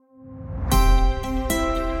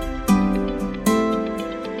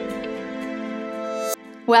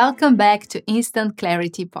Welcome back to Instant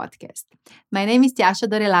Clarity Podcast. My name is Tiasha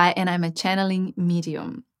Dorelai and I'm a channeling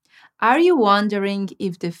medium. Are you wondering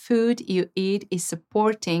if the food you eat is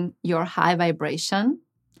supporting your high vibration?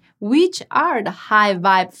 Which are the high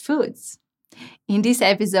vibe foods? In this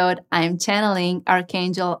episode, I am channeling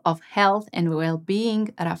Archangel of Health and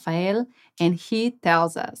Well-being, Raphael, and he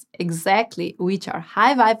tells us exactly which are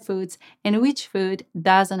high vibe foods and which food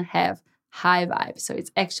doesn't have high vibe. So it's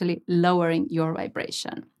actually lowering your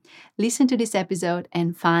vibration. Listen to this episode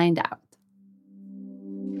and find out.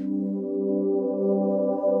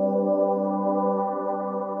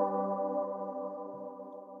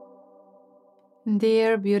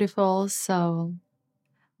 Dear beautiful soul,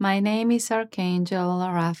 my name is Archangel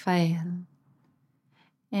Raphael,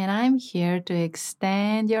 and I'm here to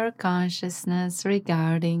extend your consciousness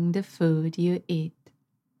regarding the food you eat.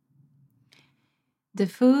 The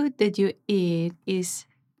food that you eat is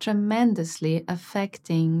tremendously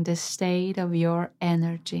affecting the state of your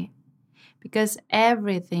energy because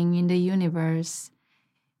everything in the universe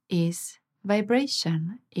is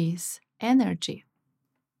vibration, is energy.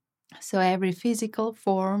 So every physical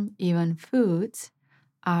form, even foods,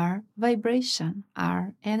 are vibration,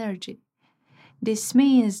 are energy. This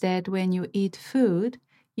means that when you eat food,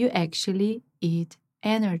 you actually eat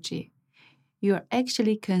energy. You're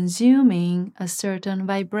actually consuming a certain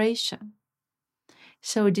vibration.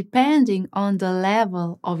 So, depending on the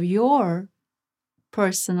level of your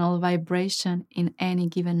personal vibration in any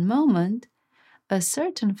given moment, a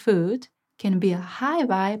certain food can be a high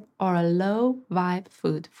vibe or a low vibe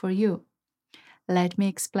food for you. Let me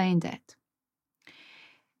explain that.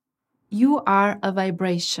 You are a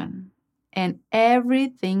vibration, and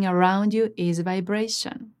everything around you is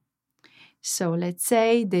vibration. So let's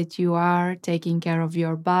say that you are taking care of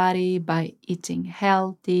your body by eating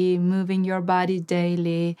healthy, moving your body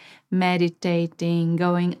daily, meditating,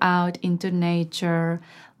 going out into nature,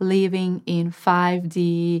 living in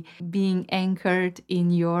 5D, being anchored in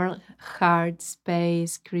your heart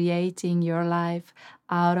space, creating your life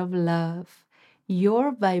out of love.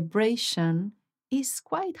 Your vibration is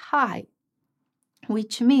quite high,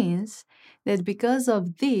 which means that because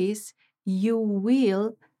of this, you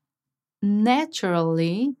will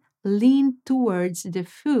naturally lean towards the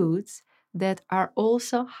foods that are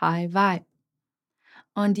also high vibe.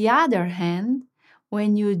 On the other hand,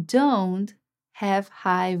 when you don't have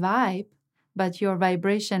high vibe, but your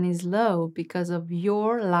vibration is low because of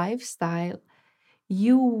your lifestyle,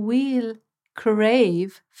 you will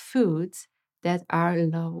crave foods that are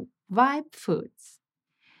low vibe foods.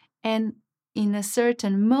 And in a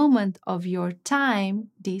certain moment of your time,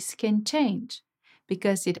 this can change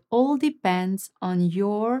because it all depends on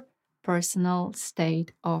your personal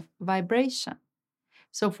state of vibration.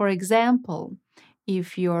 So, for example,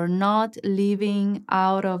 if you're not living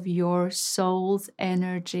out of your soul's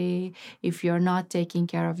energy, if you're not taking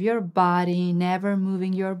care of your body, never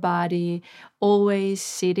moving your body, always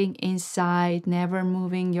sitting inside, never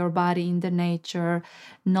moving your body in the nature,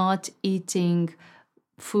 not eating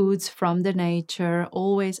foods from the nature,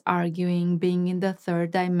 always arguing, being in the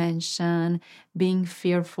third dimension, being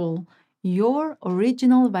fearful, your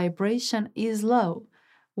original vibration is low,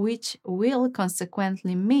 which will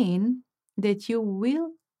consequently mean that you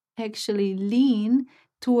will actually lean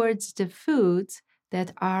towards the foods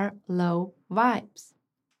that are low vibes.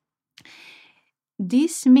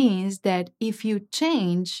 This means that if you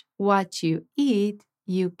change what you eat,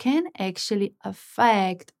 you can actually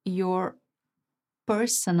affect your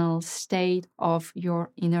personal state of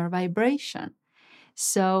your inner vibration.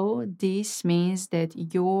 So, this means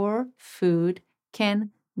that your food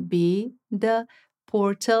can be the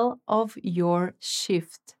portal of your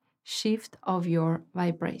shift of your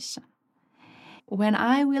vibration. When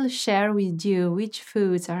I will share with you which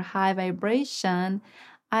foods are high vibration,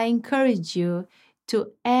 I encourage you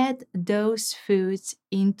to add those foods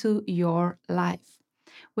into your life.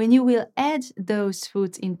 When you will add those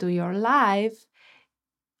foods into your life,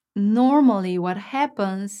 normally what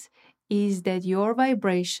happens is that your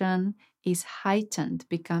vibration is heightened,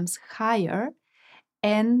 becomes higher,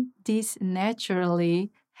 and this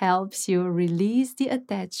naturally helps you release the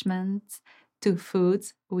attachments to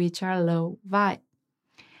foods which are low vibe.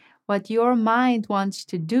 What your mind wants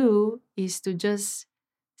to do is to just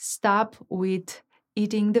stop with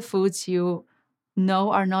eating the foods you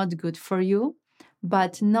know are not good for you,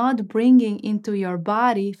 but not bringing into your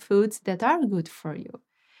body foods that are good for you.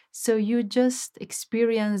 So you just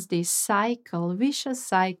experience this cycle, vicious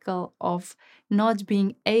cycle of not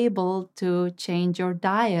being able to change your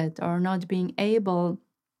diet or not being able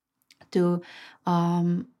to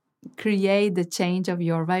create the change of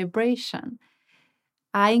your vibration.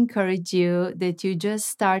 I encourage you that you just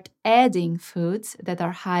start adding foods that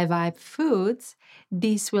are high vibe foods.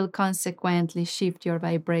 This will consequently shift your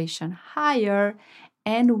vibration higher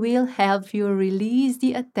and will help you release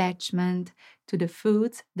the attachment to the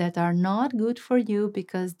foods that are not good for you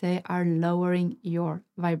because they are lowering your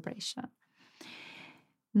vibration.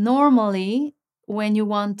 Normally, when you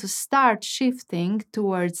want to start shifting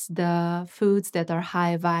towards the foods that are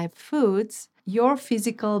high vibe foods, your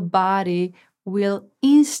physical body will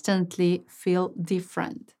instantly feel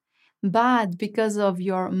different. But because of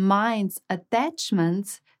your mind's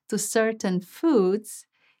attachments to certain foods,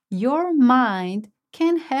 your mind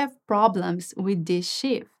can have problems with this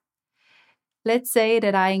shift. Let's say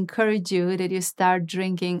that I encourage you that you start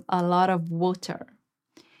drinking a lot of water.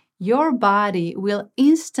 Your body will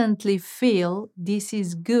instantly feel this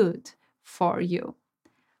is good for you.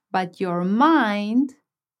 But your mind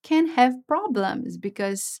can have problems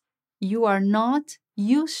because you are not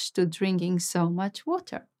used to drinking so much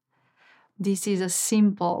water. This is a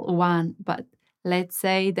simple one, but let's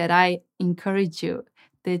say that I encourage you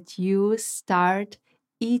that you start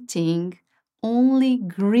eating only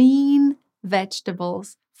green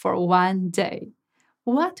vegetables for one day.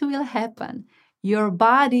 What will happen? Your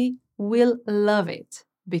body will love it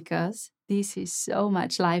because this is so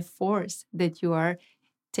much life force that you are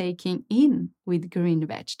taking in with green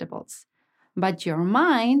vegetables. But your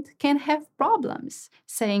mind can have problems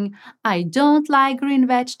saying, I don't like green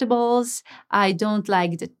vegetables, I don't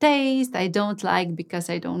like the taste, I don't like because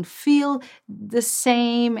I don't feel the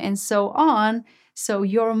same, and so on. So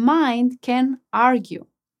your mind can argue.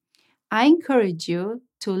 I encourage you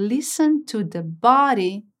to listen to the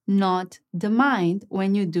body, not the mind,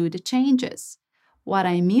 when you do the changes. What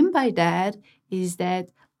I mean by that is that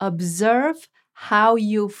observe how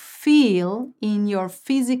you feel in your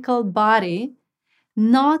physical body,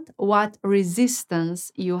 not what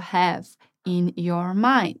resistance you have in your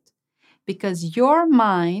mind. Because your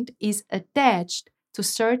mind is attached to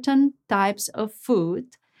certain types of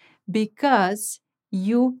food because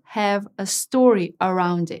you have a story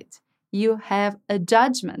around it. You have a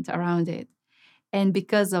judgment around it. And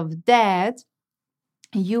because of that,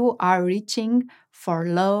 you are reaching for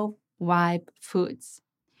low vibe foods.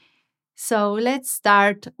 So let's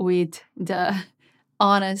start with the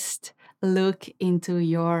honest look into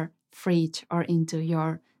your fridge or into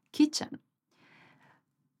your kitchen.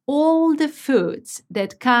 All the foods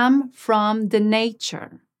that come from the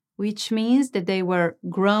nature, which means that they were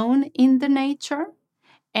grown in the nature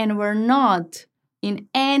and were not in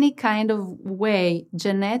any kind of way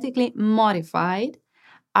genetically modified,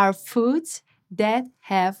 are foods that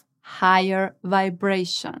have higher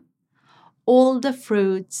vibration. All the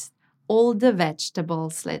fruits, all the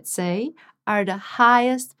vegetables, let's say, are the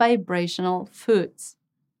highest vibrational foods.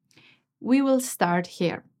 We will start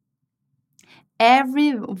here.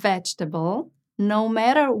 Every vegetable, no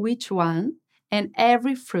matter which one, and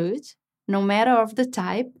every fruit, no matter of the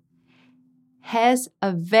type, has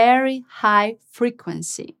a very high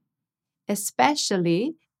frequency,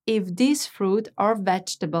 especially if this fruit or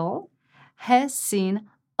vegetable has seen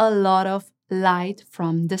a lot of light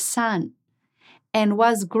from the sun and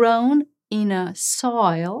was grown in a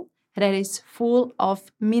soil that is full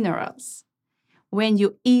of minerals. When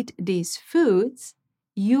you eat these foods,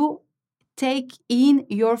 you take in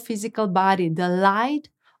your physical body the light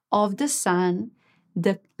of the sun,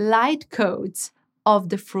 the light codes of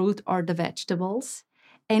the fruit or the vegetables,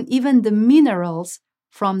 and even the minerals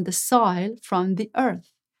from the soil, from the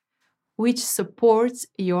earth, which supports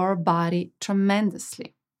your body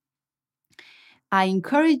tremendously. I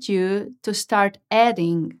encourage you to start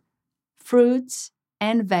adding fruits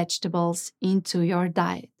and vegetables into your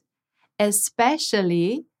diet,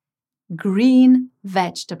 especially green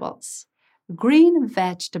vegetables. Green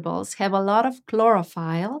vegetables have a lot of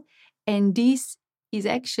chlorophyll, and this is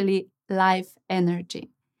actually life energy.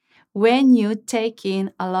 When you take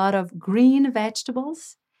in a lot of green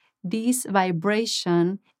vegetables, this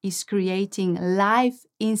vibration is creating life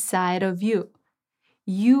inside of you.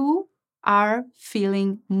 You are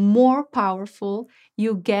feeling more powerful.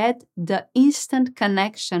 You get the instant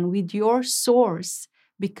connection with your source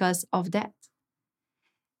because of that.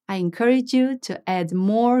 I encourage you to add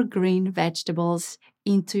more green vegetables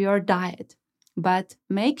into your diet, but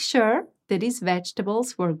make sure that these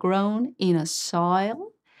vegetables were grown in a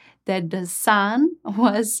soil, that the sun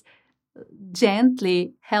was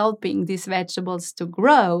gently helping these vegetables to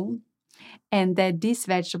grow, and that these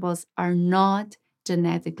vegetables are not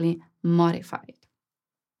genetically modified.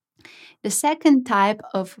 The second type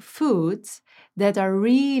of foods that are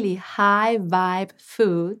really high vibe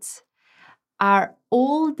foods are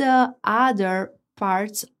all the other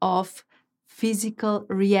parts of physical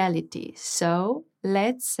reality. So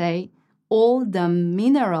let's say all the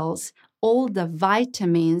minerals, all the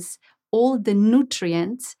vitamins, all the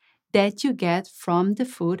nutrients that you get from the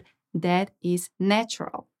food that is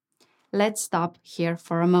natural. Let's stop here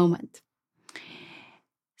for a moment.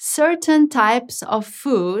 Certain types of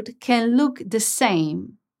food can look the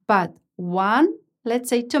same, but one, let's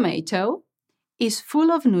say tomato, is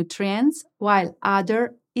full of nutrients while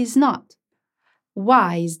other is not.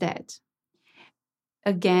 Why is that?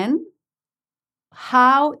 Again,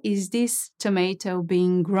 how is this tomato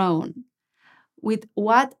being grown? With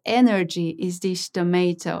what energy is this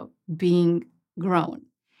tomato being grown?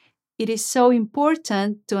 It is so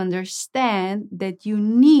important to understand that you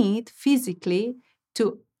need physically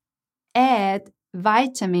to add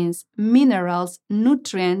vitamins, minerals,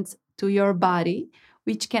 nutrients to your body,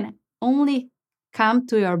 which can only come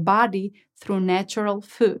to your body through natural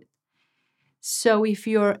food. So if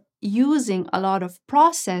you're using a lot of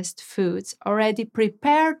processed foods, already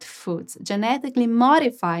prepared foods, genetically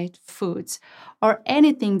modified foods, or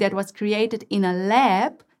anything that was created in a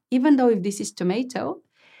lab, even though if this is tomato,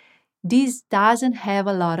 this doesn't have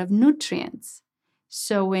a lot of nutrients.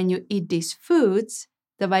 So when you eat these foods,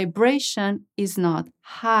 the vibration is not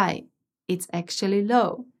high, it's actually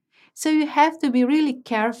low. So you have to be really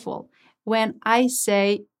careful when I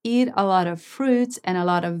say eat a lot of fruits and a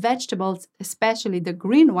lot of vegetables, especially the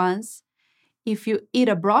green ones. If you eat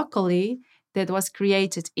a broccoli that was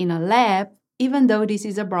created in a lab, even though this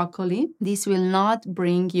is a broccoli, this will not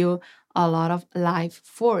bring you a lot of life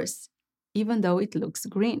force, even though it looks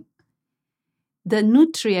green. The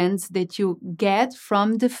nutrients that you get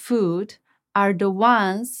from the food are the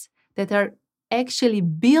ones that are actually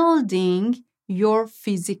building your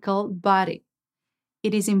physical body.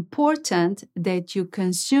 It is important that you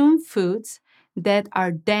consume foods that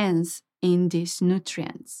are dense in these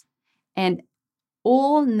nutrients. And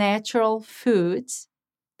all natural foods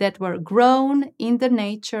that were grown in the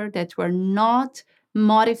nature, that were not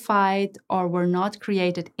modified or were not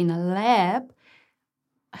created in a lab,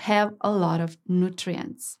 have a lot of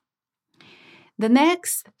nutrients. The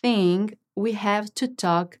next thing we have to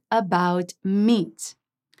talk about meat.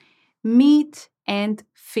 Meat and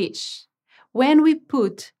fish. When we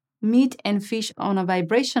put meat and fish on a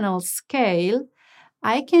vibrational scale,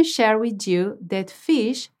 I can share with you that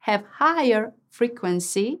fish have higher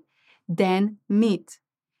frequency than meat.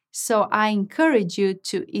 So I encourage you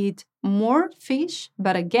to eat more fish,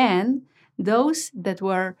 but again, those that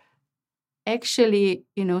were actually,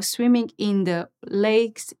 swimming in the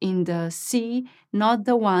lakes, in the sea, not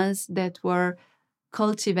the ones that were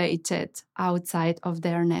cultivated outside of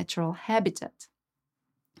their natural habitat.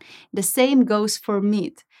 The same goes for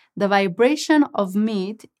meat. The vibration of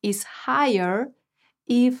meat is higher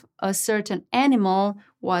if a certain animal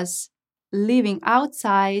was living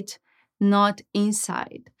outside, not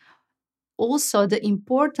inside. Also, the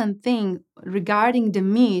important thing regarding the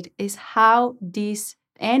meat is how this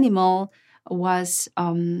animal was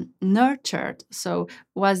nurtured. So,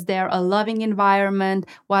 was there a loving environment?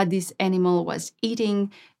 What this animal was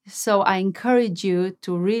eating? So, I encourage you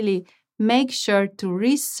to really make sure to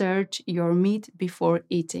research your meat before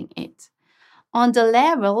eating it. On the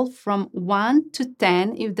level from 1 to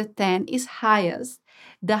 10, if the 10 is highest,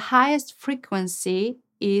 the highest frequency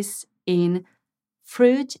is in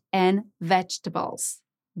fruit and vegetables.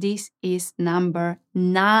 This is number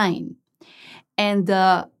 9. And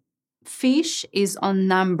the fish is on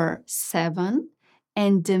number 7.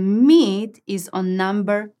 And the meat is on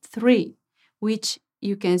number 3, which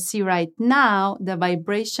you can see right now, the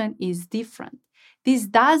vibration is different. This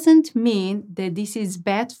doesn't mean that this is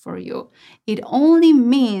bad for you. It only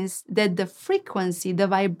means that the frequency, the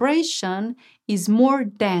vibration is more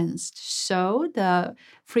dense. So the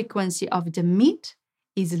frequency of the meat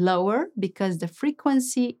is lower because the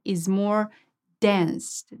frequency is more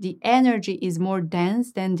dense. The energy is more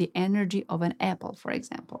dense than the energy of an apple, for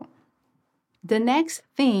example. The next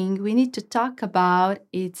thing we need to talk about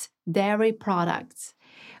is dairy products.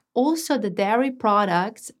 Also, the dairy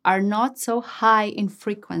products are not so high in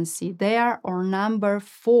frequency. They are on number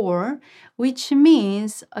 4, which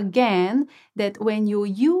means, again, that when you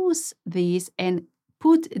use these and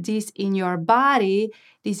put this in your body,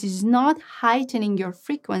 this is not heightening your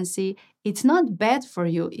frequency. It's not bad for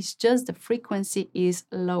you. It's just the frequency is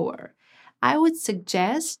lower. I would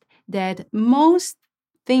suggest that most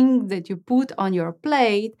things that you put on your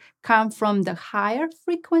plate come from the higher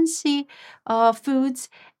frequency foods,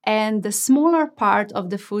 and the smaller part of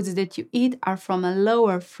the foods that you eat are from a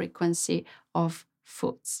lower frequency of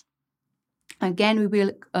foods. Again, we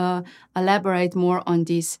will elaborate more on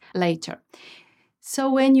this later.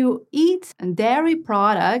 So when you eat dairy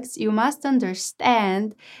products, you must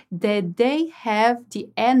understand that they have the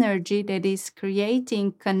energy that is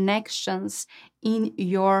creating connections in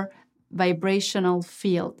your vibrational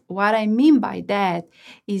field. What I mean by that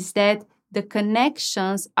is that the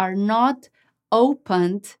connections are not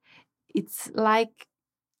opened. It's like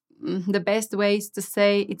the best way is to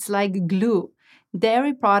say it's like glue.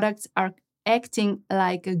 Dairy products are acting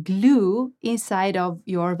like a glue inside of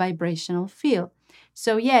your vibrational field.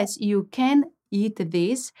 So, yes, you can eat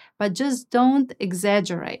this, but just don't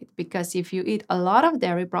exaggerate, because if you eat a lot of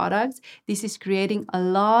dairy products, this is creating a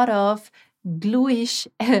lot of gluish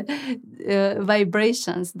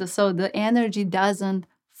vibrations. So the energy doesn't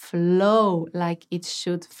flow like it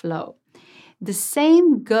should flow. The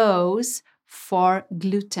same goes for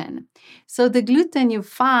gluten. So the gluten you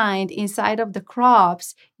find inside of the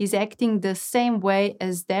crops is acting the same way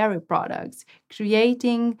as dairy products,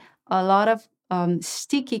 creating a lot of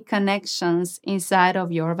sticky connections inside of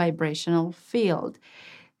your vibrational field.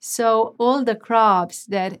 So all the crops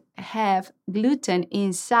that have gluten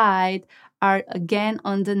inside are again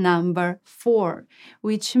on the number 4,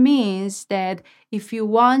 which means that if you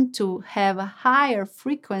want to have a higher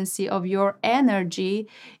frequency of your energy,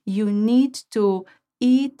 you need to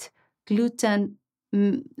eat gluten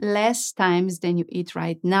less times than you eat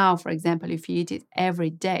right now. For example, if you eat it every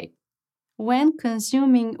day. When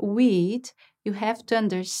consuming wheat, you have to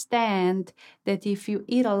understand that if you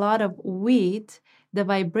eat a lot of wheat, the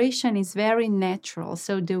vibration is very natural.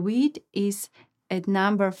 So the wheat is at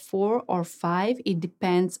number 4 or 5. It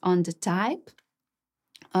depends on the type.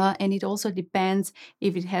 And it also depends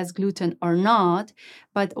if it has gluten or not.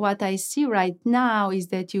 But what I see right now is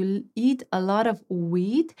that you eat a lot of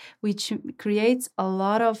wheat, which creates a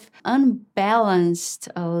lot of unbalanced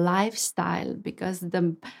lifestyle, because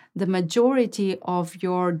the majority of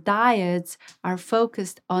your diets are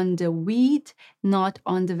focused on the wheat, not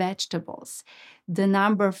on the vegetables. The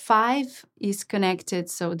number 5 is connected,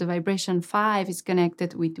 so the vibration 5 is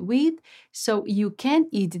connected with wheat. So you can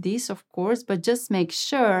eat this, of course, but just make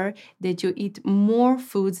sure that you eat more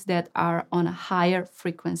foods that are on a higher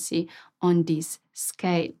frequency on this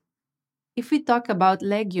scale. If we talk about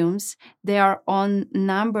legumes, they are on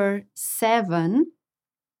number 7,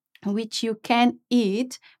 which you can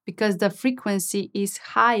eat because the frequency is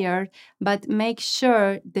higher, but make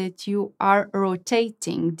sure that you are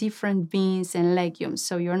rotating different beans and legumes.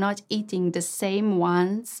 So you're not eating the same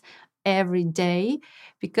ones every day,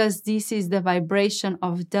 because this is the vibration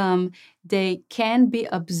of them. They can be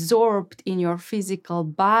absorbed in your physical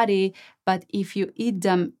body, but if you eat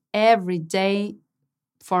them every day,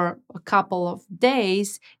 for a couple of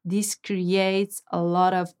days, this creates a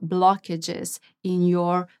lot of blockages in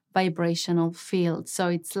your vibrational field. So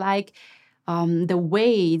it's like the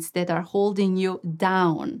weights that are holding you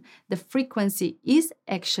down. The frequency is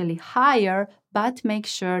actually higher, but make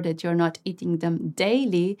sure that you're not eating them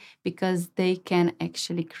daily, because they can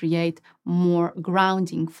actually create more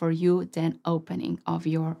grounding for you than opening of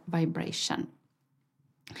your vibration.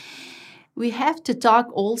 We have to talk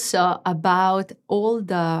also about all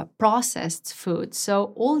the processed foods.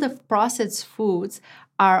 So all the processed foods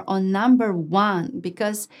are on number 1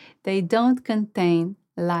 because they don't contain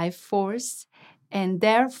life force, and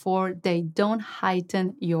therefore they don't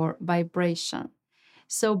heighten your vibration.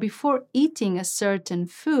 So before eating a certain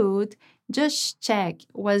food, just check,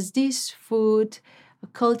 was this food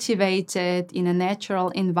cultivated in a natural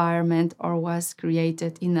environment or was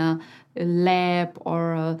created in a lab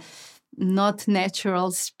or a not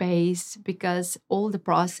natural space, because all the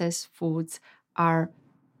processed foods are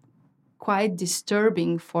quite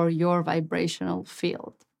disturbing for your vibrational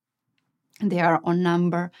field. They are on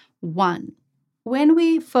number 1. When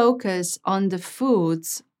we focus on the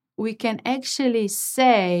foods, we can actually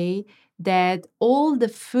say that all the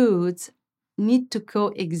foods need to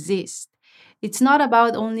coexist. It's not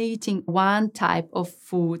about only eating one type of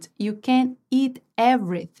food. You can eat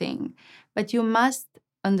everything, but you must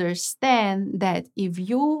understand that if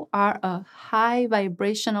you are a high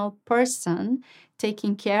vibrational person,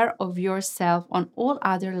 taking care of yourself on all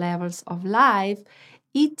other levels of life,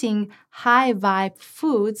 eating high vibe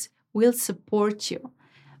foods will support you.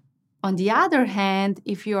 On the other hand,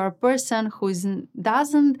 if you are a person who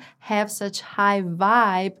doesn't have such high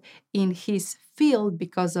vibe in his field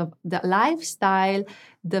because of the lifestyle,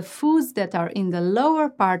 the foods that are in the lower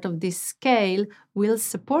part of this scale will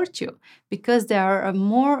support you because they are a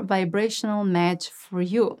more vibrational match for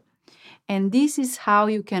you. And this is how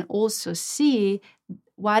you can also see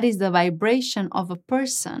what is the vibration of a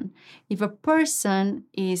person. If a person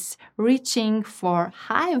is reaching for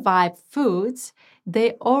high vibe foods,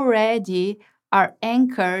 they already are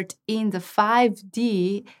anchored in the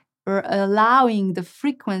 5D, allowing the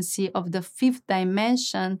frequency of the fifth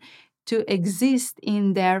dimension to exist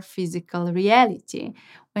in their physical reality.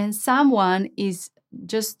 When someone is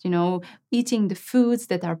just, eating the foods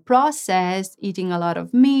that are processed, eating a lot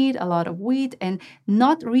of meat, a lot of wheat, and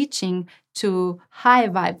not reaching to high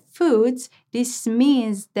vibe foods, this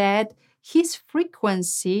means that his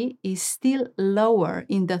frequency is still lower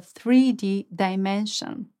in the 3D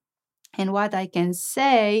dimension. And what I can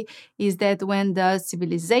say is that when the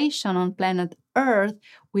civilization on planet Earth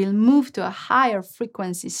will move to a higher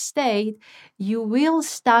frequency state, you will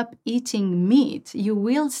stop eating meat. You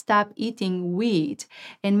will stop eating wheat.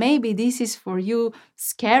 And maybe this is for you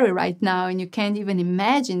scary right now and you can't even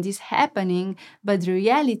imagine this happening. But the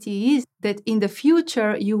reality is that in the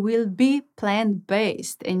future, you will be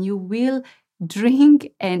plant-based and you will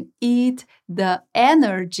drink and eat the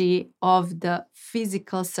energy of the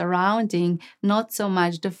physical surrounding, not so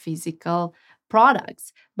much the physical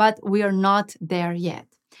products. But we are not there yet.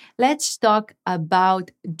 Let's talk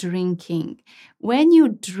about drinking. When you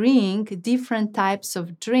drink different types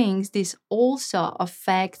of drinks, this also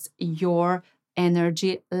affects your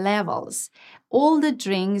energy levels. All the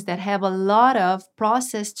drinks that have a lot of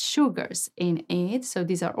processed sugars in it, so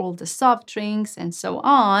these are all the soft drinks and so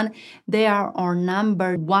on, they are our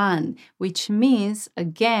number one, which means,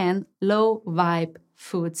 again, low vibe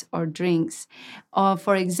foods or drinks.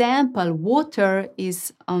 For example, water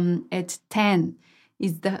is at 10,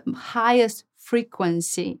 is the highest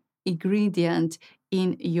frequency ingredient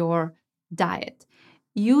in your diet.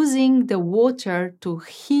 Using the water to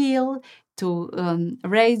heal, to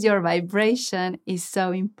raise your vibration is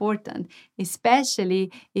so important,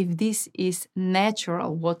 especially if this is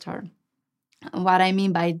natural water. What I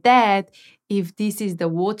mean by that, if this is the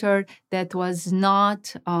water that was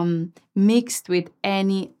not mixed with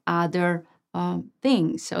any other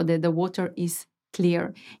thing, so that the water is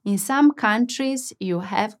clear. In some countries, you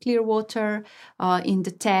have clear water in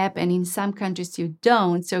the tap, and in some countries you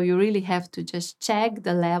don't. So you really have to just check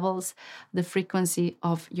the levels, the frequency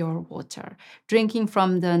of your water. Drinking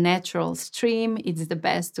from the natural stream is the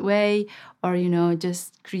best way, or,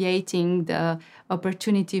 just creating the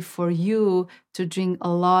opportunity for you to drink a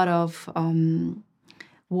lot of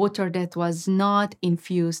water that was not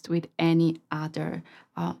infused with any other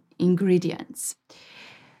ingredients.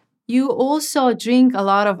 You also drink a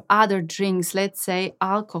lot of other drinks, let's say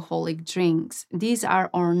alcoholic drinks. These are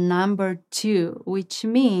our number two, which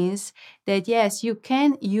means that yes, you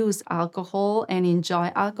can use alcohol and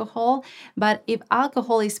enjoy alcohol, but if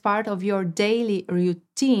alcohol is part of your daily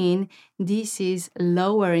routine, this is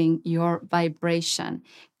lowering your vibration,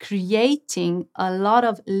 creating a lot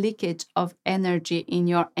of leakage of energy in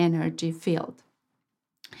your energy field.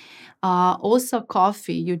 Also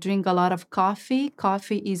coffee. You drink a lot of coffee.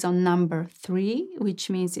 Coffee is on number 3, which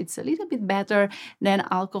means it's a little bit better than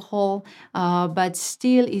alcohol, but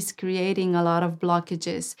still is creating a lot of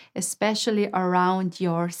blockages, especially around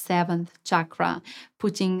your 7th chakra,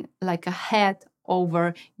 putting like a head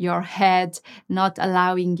over your head, not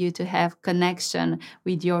allowing you to have connection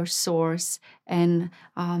with your source and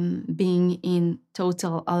being in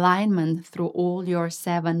total alignment through all your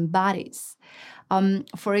 7 bodies.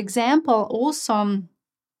 For example, also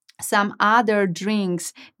some other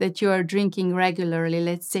drinks that you are drinking regularly,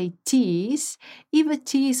 let's say teas. If a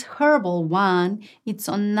tea is herbal one, it's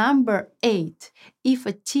on number 8. If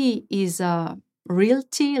a tea is a real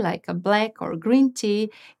tea, like a black or green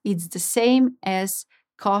tea, it's the same as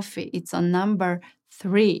coffee. It's on number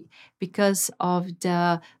 3 because of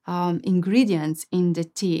the ingredients in the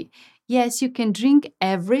tea. Yes, you can drink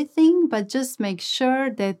everything, but just make sure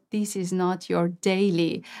that this is not your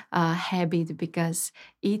daily habit because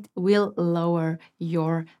it will lower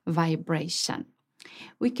your vibration.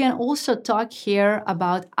 We can also talk here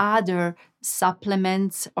about other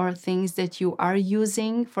supplements or things that you are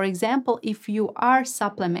using. For example, if you are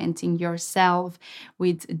supplementing yourself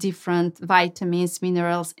with different vitamins,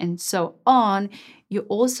 minerals, and so on, you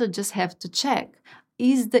also just have to check,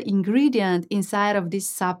 is the ingredient inside of this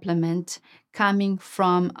supplement coming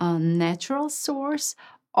from a natural source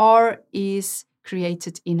or is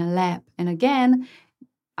created in a lab? And again,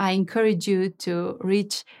 I encourage you to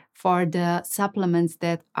reach for the supplements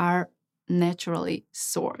that are naturally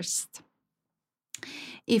sourced.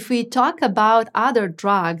 If we talk about other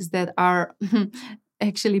drugs that are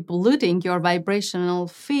actually polluting your vibrational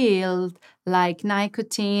field, like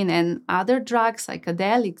nicotine and other drugs,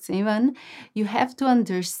 psychedelics even, you have to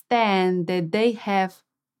understand that they have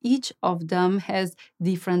each of them has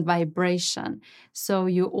different vibration. So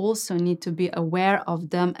you also need to be aware of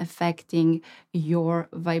them affecting your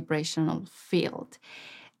vibrational field.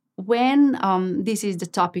 When this is the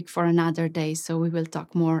topic for another day, so we will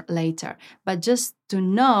talk more later. But just to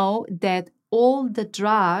know that all the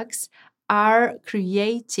drugs are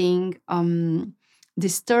creating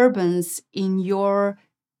disturbance in your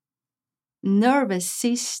nervous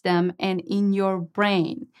system and in your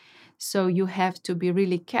brain. So you have to be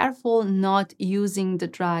really careful not using the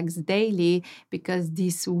drugs daily, because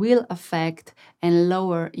this will affect and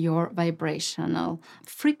lower your vibrational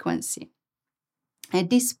frequency. At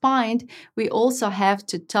this point, we also have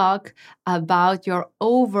to talk about your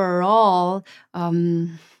overall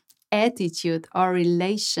attitude or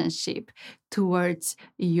relationship towards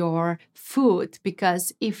your food.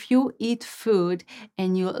 Because if you eat food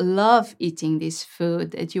and you love eating this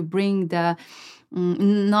food, that you bring the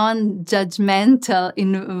non-judgmental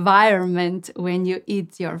environment when you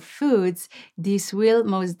eat your foods, this will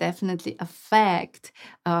most definitely affect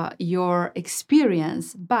your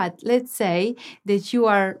experience. But let's say that you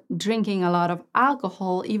are drinking a lot of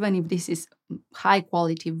alcohol, even if this is high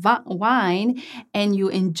quality wine, and you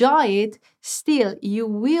enjoy it, still you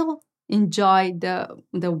will enjoy the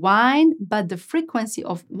wine, but the frequency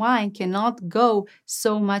of wine cannot go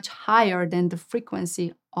so much higher than the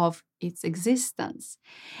frequency of its existence.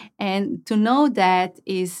 And to know that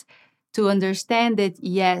is to understand that,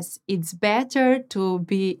 yes, it's better to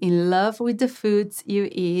be in love with the foods you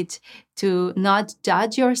eat, to not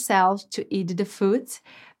judge yourself to eat the foods,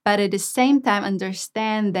 but at the same time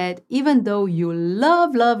understand that even though you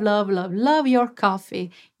love your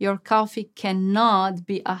coffee cannot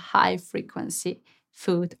be a high frequency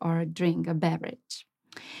food or drink, a beverage.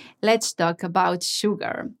 Let's talk about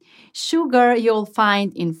sugar. Sugar you'll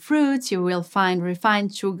find in fruits, you will find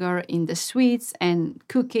refined sugar in the sweets and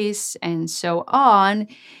cookies and so on.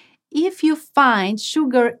 If you find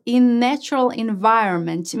sugar in natural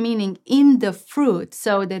environment, meaning in the fruit,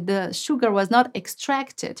 so that the sugar was not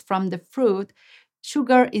extracted from the fruit,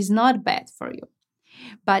 sugar is not bad for you.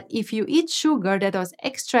 But if you eat sugar that was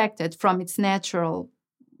extracted from its natural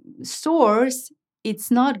source,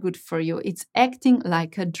 it's not good for you. It's acting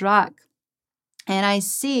like a drug. And I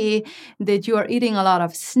see that you are eating a lot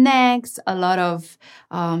of snacks, a lot of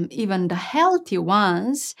even the healthy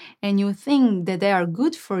ones, and you think that they are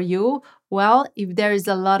good for you. Well, if there is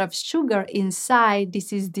a lot of sugar inside,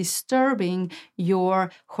 this is disturbing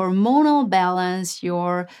your hormonal balance,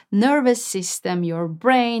 your nervous system, your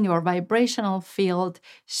brain, your vibrational field.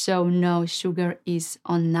 So no, sugar is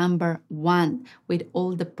on number one with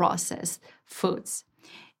all the processed foods.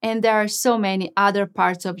 And there are so many other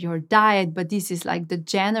parts of your diet, but this is like the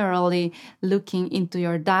generally looking into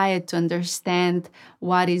your diet to understand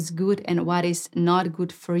what is good and what is not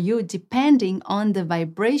good for you, depending on the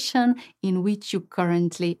vibration in which you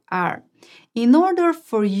currently are. In order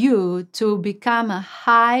for you to become a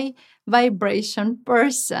high vibration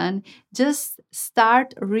person, just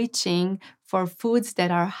start reaching for foods that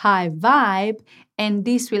are high vibe, and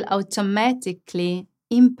this will automatically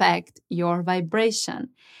impact your vibration.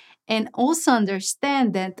 And also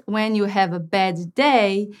understand that when you have a bad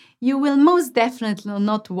day, you will most definitely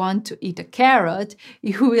not want to eat a carrot.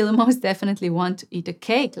 You will most definitely want to eat a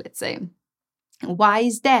cake, let's say. Why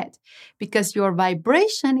is that? Because your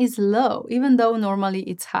vibration is low, even though normally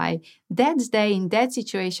it's high. That day, in that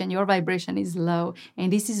situation, your vibration is low.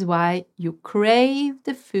 And this is why you crave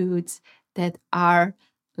the foods that are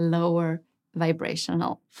lower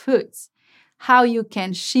vibrational foods. How you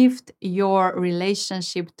can shift your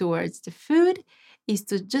relationship towards the food is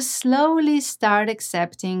to just slowly start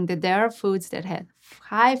accepting that there are foods that have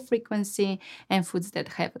high frequency and foods that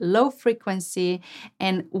have low frequency.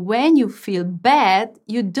 And when you feel bad,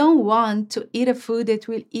 you don't want to eat a food that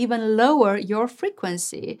will even lower your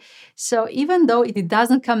frequency. So even though it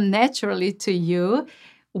doesn't come naturally to you,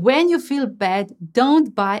 when you feel bad,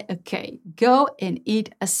 don't buy a cake. Go and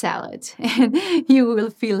eat a salad. And you will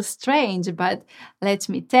feel strange, but let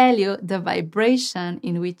me tell you, the vibration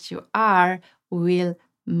in which you are will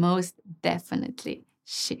most definitely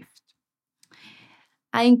shift.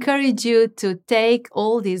 I encourage you to take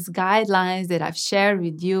all these guidelines that I've shared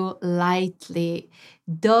with you lightly.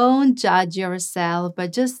 Don't judge yourself,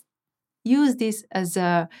 but just use this as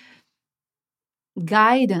a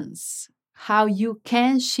guidance, how you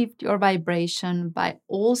can shift your vibration by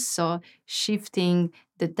also shifting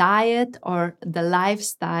the diet or the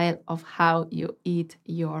lifestyle of how you eat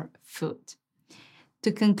your food.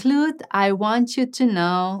 To conclude, I want you to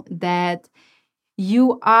know that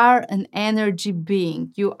You are an energy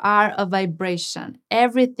being. You are a vibration.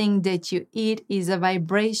 Everything that you eat is a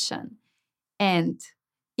vibration. And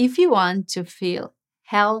if you want to feel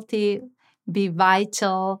healthy, be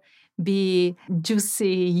vital, be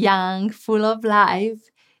juicy, young, full of life,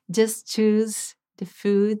 just choose the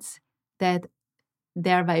foods that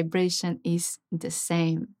their vibration is the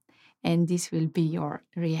same. And this will be your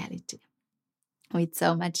reality. With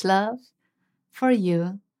so much love for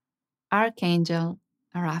you, Archangel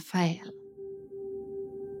Raphael.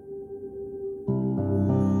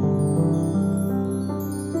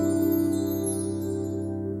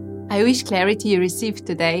 I wish clarity you received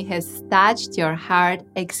today has touched your heart,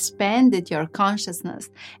 expanded your consciousness,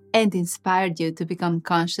 and inspired you to become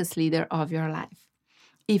conscious leader of your life.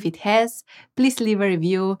 If it has, please leave a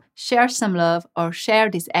review, share some love, or share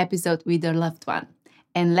this episode with your loved one.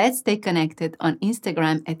 And let's stay connected on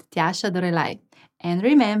Instagram at Tjasha Dorelai. And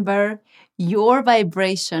remember, your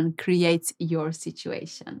vibration creates your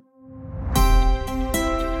situation.